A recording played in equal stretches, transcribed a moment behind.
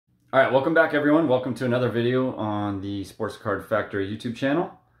All right, welcome back everyone. Welcome to another video on the Sports Card Factory YouTube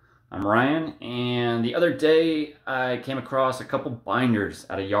channel. I'm Ryan, and the other day I came across a couple binders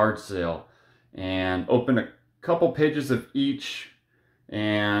at a yard sale and opened a couple pages of each,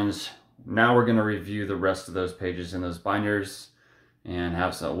 and now we're going to review the rest of those pages in those binders and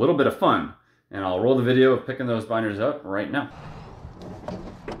have a little bit of fun. And I'll roll the video of picking those binders up right now.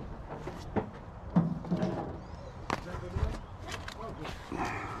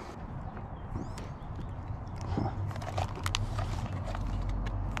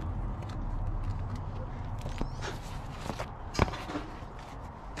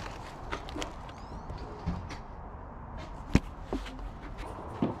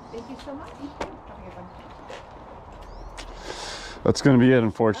 Thank you so much. That's going to be it,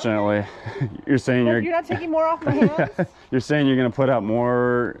 unfortunately. Okay. You're saying you're not taking more off my hands? You're saying you're going to put out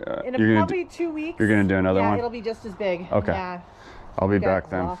more? In probably 2 weeks. You're going to do another one? Yeah, it'll be just as big. Okay. Yeah. I'll be back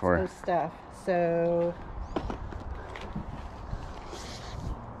then for lots of stuff. So...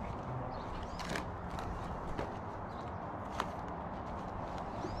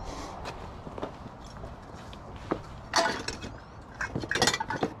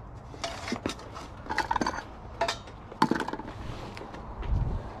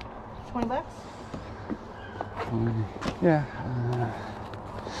 $20? Yeah.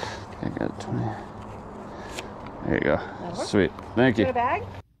 I got 20. There you go. Sweet. Thank you. Get a bag?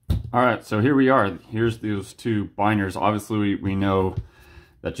 All right, so here we are. Here's those two binders. Obviously, we know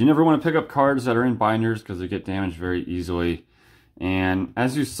that you never want to pick up cards that are in binders because they get damaged very easily. And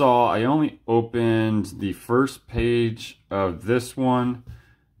as you saw, I only opened the first page of this one,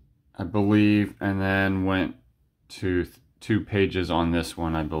 I believe, and then went to 2 pages on this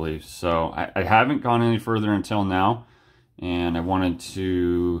one, I believe. So I haven't gone any further until now, and I wanted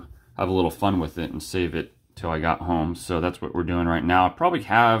to have a little fun with it and save it till I got home. So that's what we're doing right now. I probably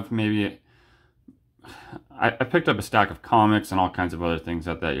have maybe... I picked up a stack of comics and all kinds of other things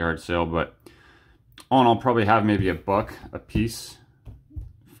at that yard sale, but all in all, probably have maybe $1 a piece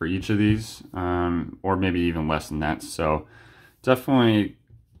for each of these, or maybe even less than that. So definitely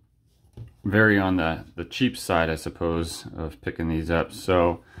very on the cheap side, I suppose, of picking these up.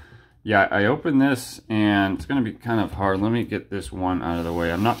 So yeah, I opened this and it's going to be kind of hard. Let me get this one out of the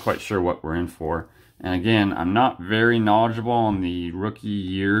way. I'm not quite sure what we're in for. And again, I'm not very knowledgeable on the rookie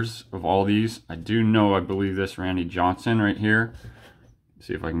years of all these. I do know, I believe this Randy Johnson right here, let's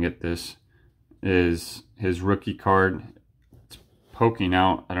see if I can get this, is his rookie card. It's poking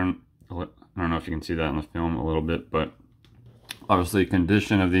out. I don't know if you can see that in the film a little bit, but obviously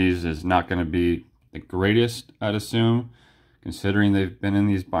condition of these is not going to be the greatest, I'd assume, considering they've been in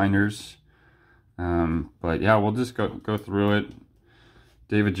these binders. But yeah, we'll just go through it.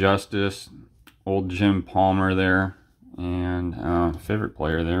 David Justice, old Jim Palmer there, and favorite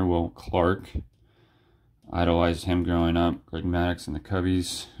player there, Will Clark. Idolized him growing up. Greg Maddux and the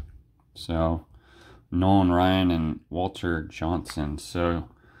Cubbies. So Nolan Ryan and Walter Johnson. So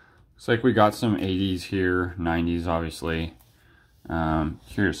looks like we got some 80s here, 90s obviously.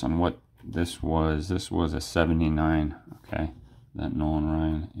 Curious on what this was. This was a 79. Okay, that Nolan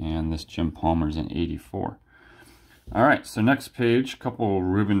Ryan, and this Jim Palmer's an 84. All right, so next page, couple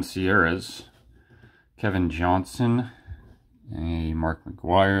Ruben Sierras. Kevin Johnson, a Mark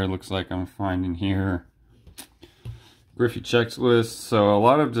McGwire looks like I'm finding here. Griffey checklist, so a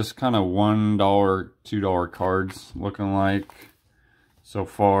lot of just kind of $1, $2 cards looking like so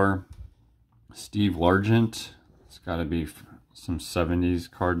far. Steve Largent, it's got to be some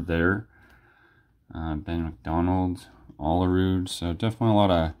 70s card there. Ben McDonald, Olerud, so definitely a lot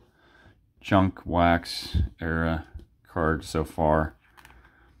of junk wax era cards so far.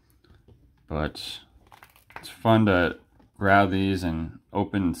 But it's fun to grab these and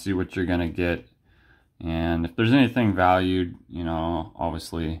open and see what you're going to get. And if there's anything valued, you know,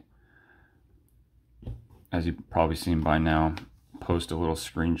 obviously, as you've probably seen by now, post a little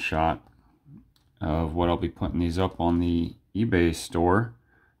screenshot of what I'll be putting these up on the eBay store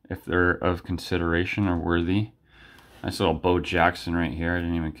if they're of consideration or worthy. Nice little Bo Jackson right here. I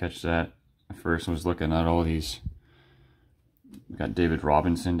didn't even catch that at first. I was looking at all these. We got David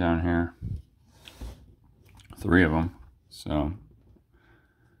Robinson down here. 3 of them. So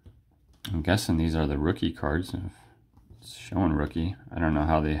I'm guessing these are the rookie cards. It's showing rookie. I don't know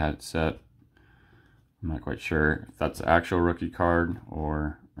how they had it set. I'm not quite sure if that's the actual rookie card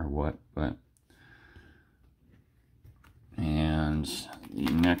or what, but. And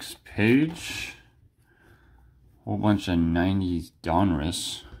the next page, whole bunch of 90s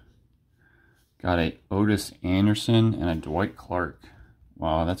Donruss. Got a Otis Anderson and a Dwight Clark.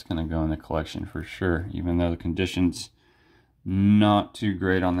 Wow, that's going to go in the collection for sure, even though the conditions Not too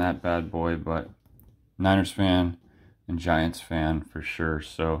great on that bad boy, but Niners fan and Giants fan for sure.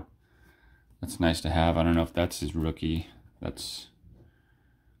 So that's nice to have. I don't know if that's his rookie. That's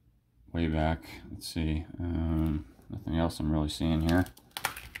way back. Let's see. Nothing else I'm really seeing here.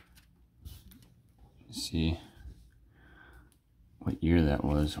 Let's see what year that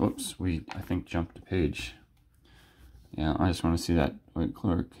was. Whoops, I think jumped a page. Yeah, I just want to see that. Wait,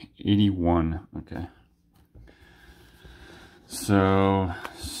 Clark, 81. Okay. So,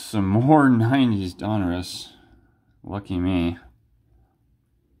 some more 90s Donruss. Lucky me.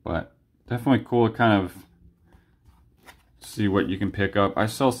 But definitely cool to kind of see what you can pick up. I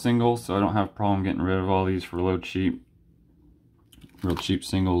sell singles, so I don't have a problem getting rid of all these for real cheap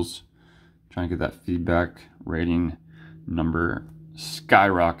singles. Trying to get that feedback rating number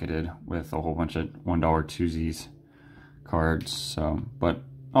skyrocketed with a whole bunch of $1 twosies cards. So, but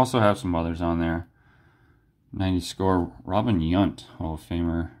also have some others on there. 90 score, Robin Yount, Hall of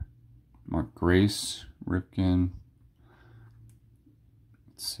Famer. Mark Grace, Ripken.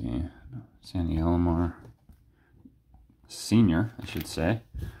 Let's see, Sandy Alomar, Senior, I should say.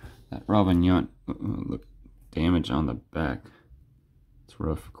 That Robin Yount, look, damage on the back. It's a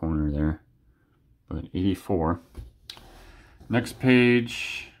rough corner there. But 84. Next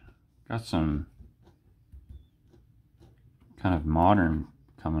page, got some kind of modern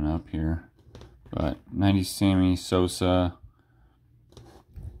coming up here. But 90 Sammy Sosa,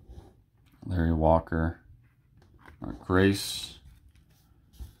 Larry Walker, Mark Grace,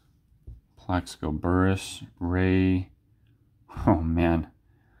 Plaxico Burress, Ray. Oh man,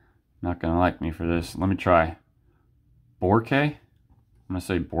 not gonna like me for this. Let me try. Borke? I'm gonna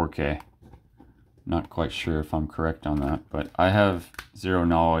say Borke. Not quite sure if I'm correct on that, but I have zero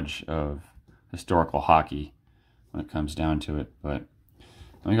knowledge of historical hockey when it comes down to it. But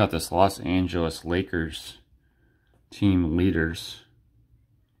we got this Los Angeles Lakers team leaders.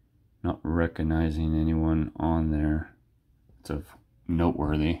 Not recognizing anyone on there. It's of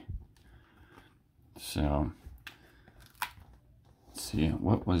noteworthy. So let's see,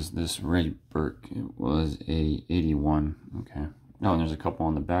 what was this Ray Burke? It was a 81. Okay. Oh, and there's a couple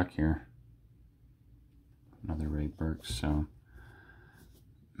on the back here. Another Ray Burke. So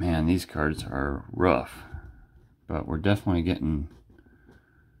man, these cards are rough, but we're definitely getting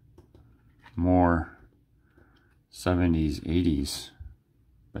more 70s, 80s.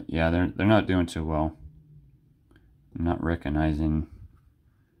 But yeah, they're not doing too well. I'm not recognizing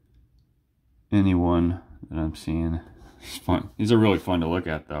anyone that I'm seeing. It's fun. These are really fun to look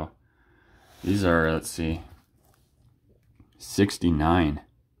at though. These are, let's see, 69.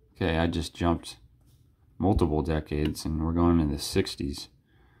 Okay, I just jumped multiple decades and we're going into the 60s.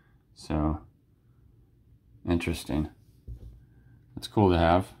 So interesting. It's cool to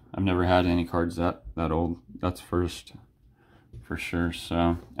have. I've never had any cards that old. That's first for sure.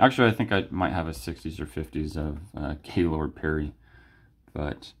 So actually I think I might have a 60s or 50s of Gaylord Perry.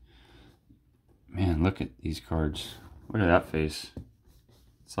 But man, look at these cards. Look at that face.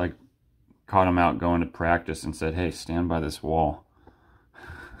 It's like caught him out going to practice and said, hey, stand by this wall.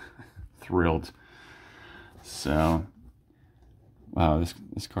 Thrilled. So wow,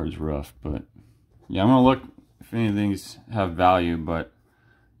 this card's rough, but yeah, I'm gonna look if any of these have value, but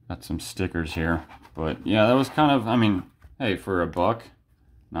got some stickers here. But yeah, that was kind of, I mean, hey, for $1,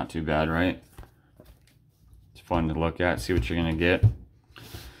 not too bad, right? It's fun to look at, see what you're gonna get.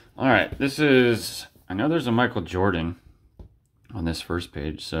 All right, this is, I know there's a Michael Jordan on this first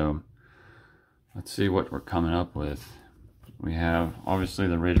page, so let's see what we're coming up with. We have obviously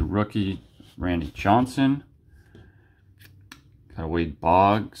the rated rookie, Randy Johnson. Got Wade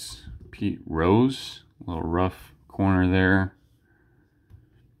Boggs, Pete Rose, a little rough corner there.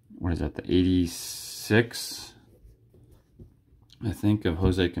 What is that, the 86, I think, of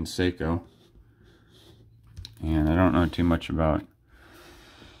Jose Canseco. And I don't know too much about,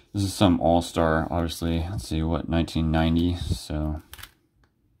 this is some all-star, obviously, let's see, what, 1990, so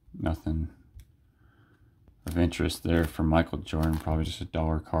nothing of interest there for Michael Jordan, probably just a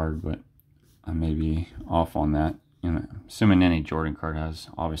dollar card, but I may be off on that. You know, assuming any Jordan card has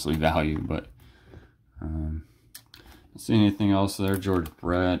obviously value, but don't see anything else there. George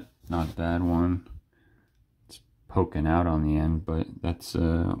Brett, not a bad one. It's poking out on the end, but that's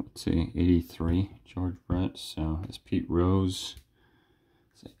let's see, 83 George Brett. So it's Pete Rose.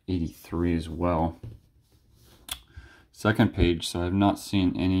 It's 83 as well. Second page. So I've not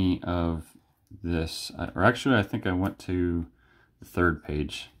seen any of this, or actually I think I went to the third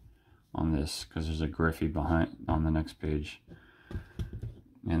page on this because there's a Griffey behind on the next page,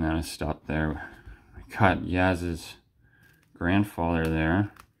 and then I stopped there. I got Yaz's grandfather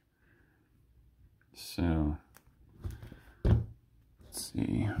there, so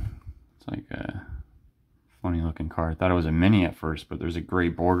see. It's like a funny looking card. I thought it was a mini at first, but there's a gray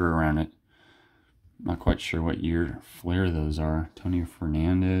border around it. Not quite sure what year Flair those are. Tony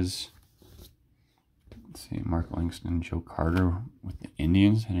Fernandez. Let's see, Mark Langston, Joe Carter with the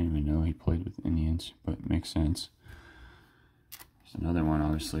Indians. I didn't even know he played with the Indians, but it makes sense. There's another one,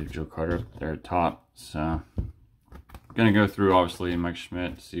 obviously, Joe Carter up there at top. So, I'm going to go through, obviously, Mike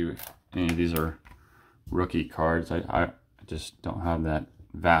Schmidt, see if any of these are rookie cards. I just don't have that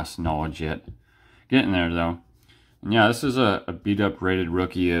vast knowledge yet. Getting there, though. And yeah, this is a beat-up rated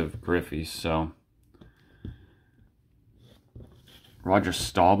rookie of Griffey's, so. Roger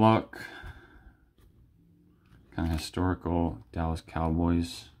Staubach. Kind of historical Dallas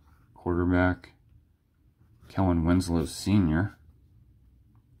Cowboys quarterback. Kellen Winslow Sr.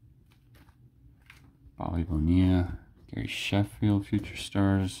 Bobby Bonilla. Gary Sheffield, Future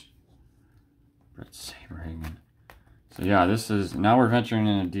Stars. Brett Saberhagen. So yeah, this is, now we're venturing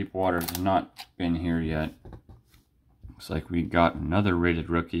into deep waters. I've not been here yet. Looks like we got another rated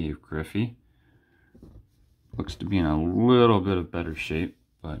rookie of Griffey. Looks to be in a little bit of better shape,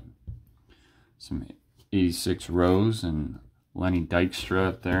 but some 86 Rose and Lenny Dykstra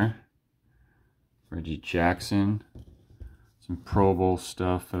up there. Reggie Jackson. Some Pro Bowl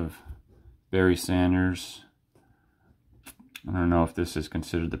stuff of Barry Sanders. I don't know if this is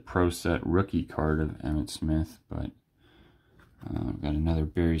considered the Pro Set rookie card of Emmitt Smith, but I've got another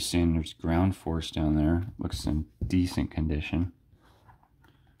Barry Sanders ground force down there. Looks in decent condition.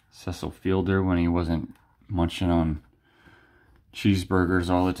 Cecil Fielder when he wasn't munching on cheeseburgers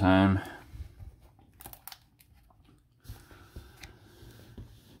all the time.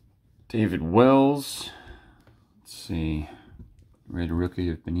 David Wells. Let's see. Rated rookie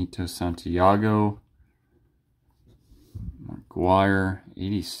of Benito Santiago. McGuire,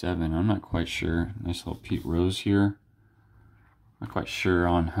 87. I'm not quite sure. Nice little Pete Rose here. Not quite sure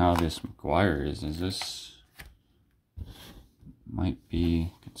on how this McGuire is. Is this might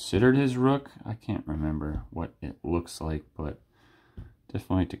be considered his rook? I can't remember what it looks like, but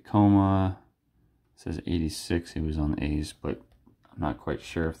definitely Tacoma. It says 86. He was on the A's, but I'm not quite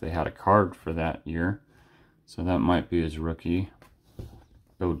sure if they had a card for that year. So that might be his rookie.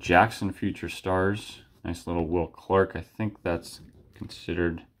 Bill Jackson, Future Stars. Nice little Will Clark. I think that's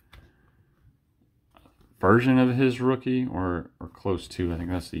considered a version of his rookie or close to. I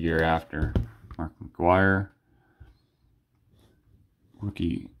think that's the year after. Mark McGuire.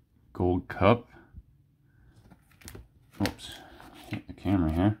 Rookie Gold Cup. Oops. Hit the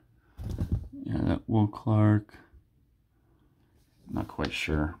camera here. Yeah, that Will Clark. Not quite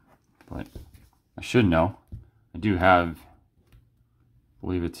sure, but I should know. I do have, I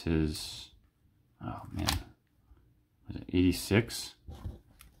believe it's his, oh man, was it 86?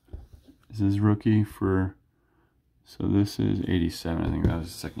 Is his rookie for, so this is 87, I think that was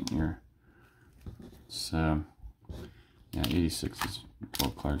the second year. So, yeah, 86 is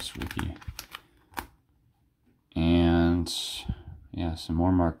Will Clark's rookie. And, yeah, some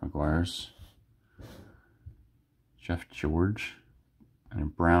more Mark McGuire's. Jeff George. And a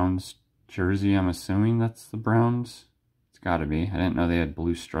Browns jersey, I'm assuming that's the Browns. It's gotta be. I didn't know they had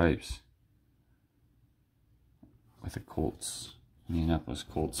blue stripes. With the Colts. Indianapolis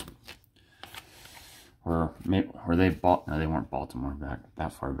Colts. Or maybe, were they no, they weren't Baltimore back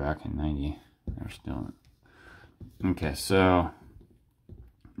that far back in 90. They're still in. Okay, so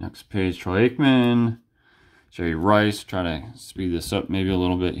next page, Troy Aikman, Jerry Rice. Try to speed this up maybe a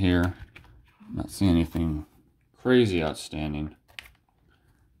little bit here. Not seeing anything crazy outstanding.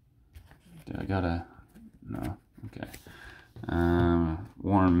 Did I gotta? No. Okay.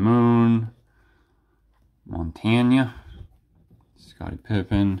 Warren Moon, Montana, Scottie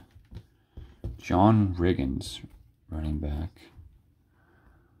Pippen, John Riggins, running back.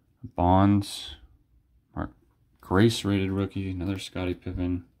 Bonds, Mark Grace, rated rookie, another Scottie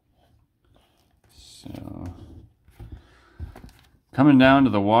Pippen. So, coming down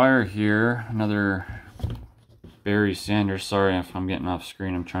to the wire here, another Barry Sanders. Sorry if I'm getting off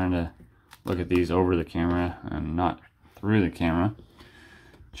screen. I'm trying to look at these over the camera and not through the camera.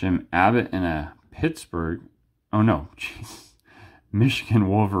 Jim Abbott in a Pittsburgh. Oh no, jeez. Michigan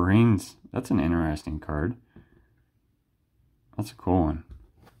Wolverines. That's an interesting card. That's a cool one.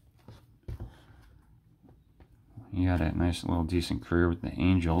 He had a nice little decent career with the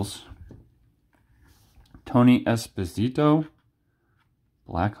Angels. Tony Esposito,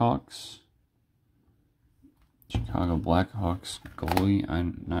 Blackhawks. Chicago Blackhawks goalie.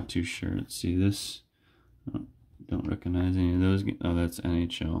 I'm not too sure. Let's see this. Oh, don't recognize any of those. Oh, that's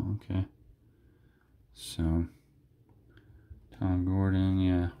NHL. Okay. So, Tom Gordon.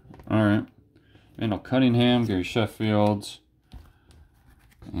 Yeah. All right. Randall Cunningham, Gary Sheffield,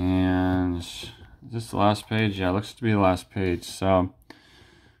 Is this the last page? Yeah, it looks to be the last page. So,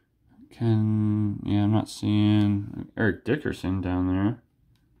 I'm not seeing Eric Dickerson down there.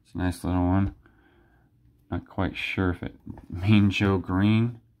 It's a nice little one. Not quite sure if it Mean Joe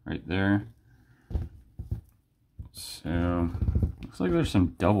Green right there. So, looks like there's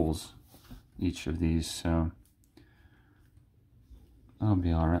some doubles each of these. So, that'll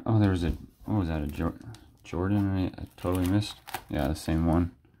be all right. Oh, there's a, what was that, a Jordan I totally missed? Yeah, the same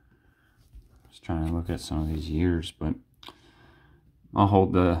one. Just trying to look at some of these years, but I'll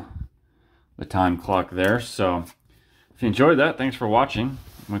hold the time clock there. So if you enjoyed that, thanks for watching.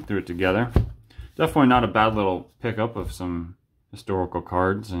 Went through it together. Definitely not a bad little pickup of some historical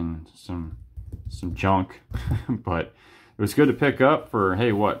cards and some junk, but it was good to pick up for,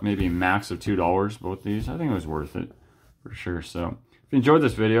 hey, what, maybe a max of $2 both these. I think it was worth it for sure. So if you enjoyed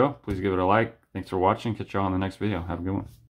this video, please give it a like. Thanks for watching. Catch y'all on the next video. Have a good one.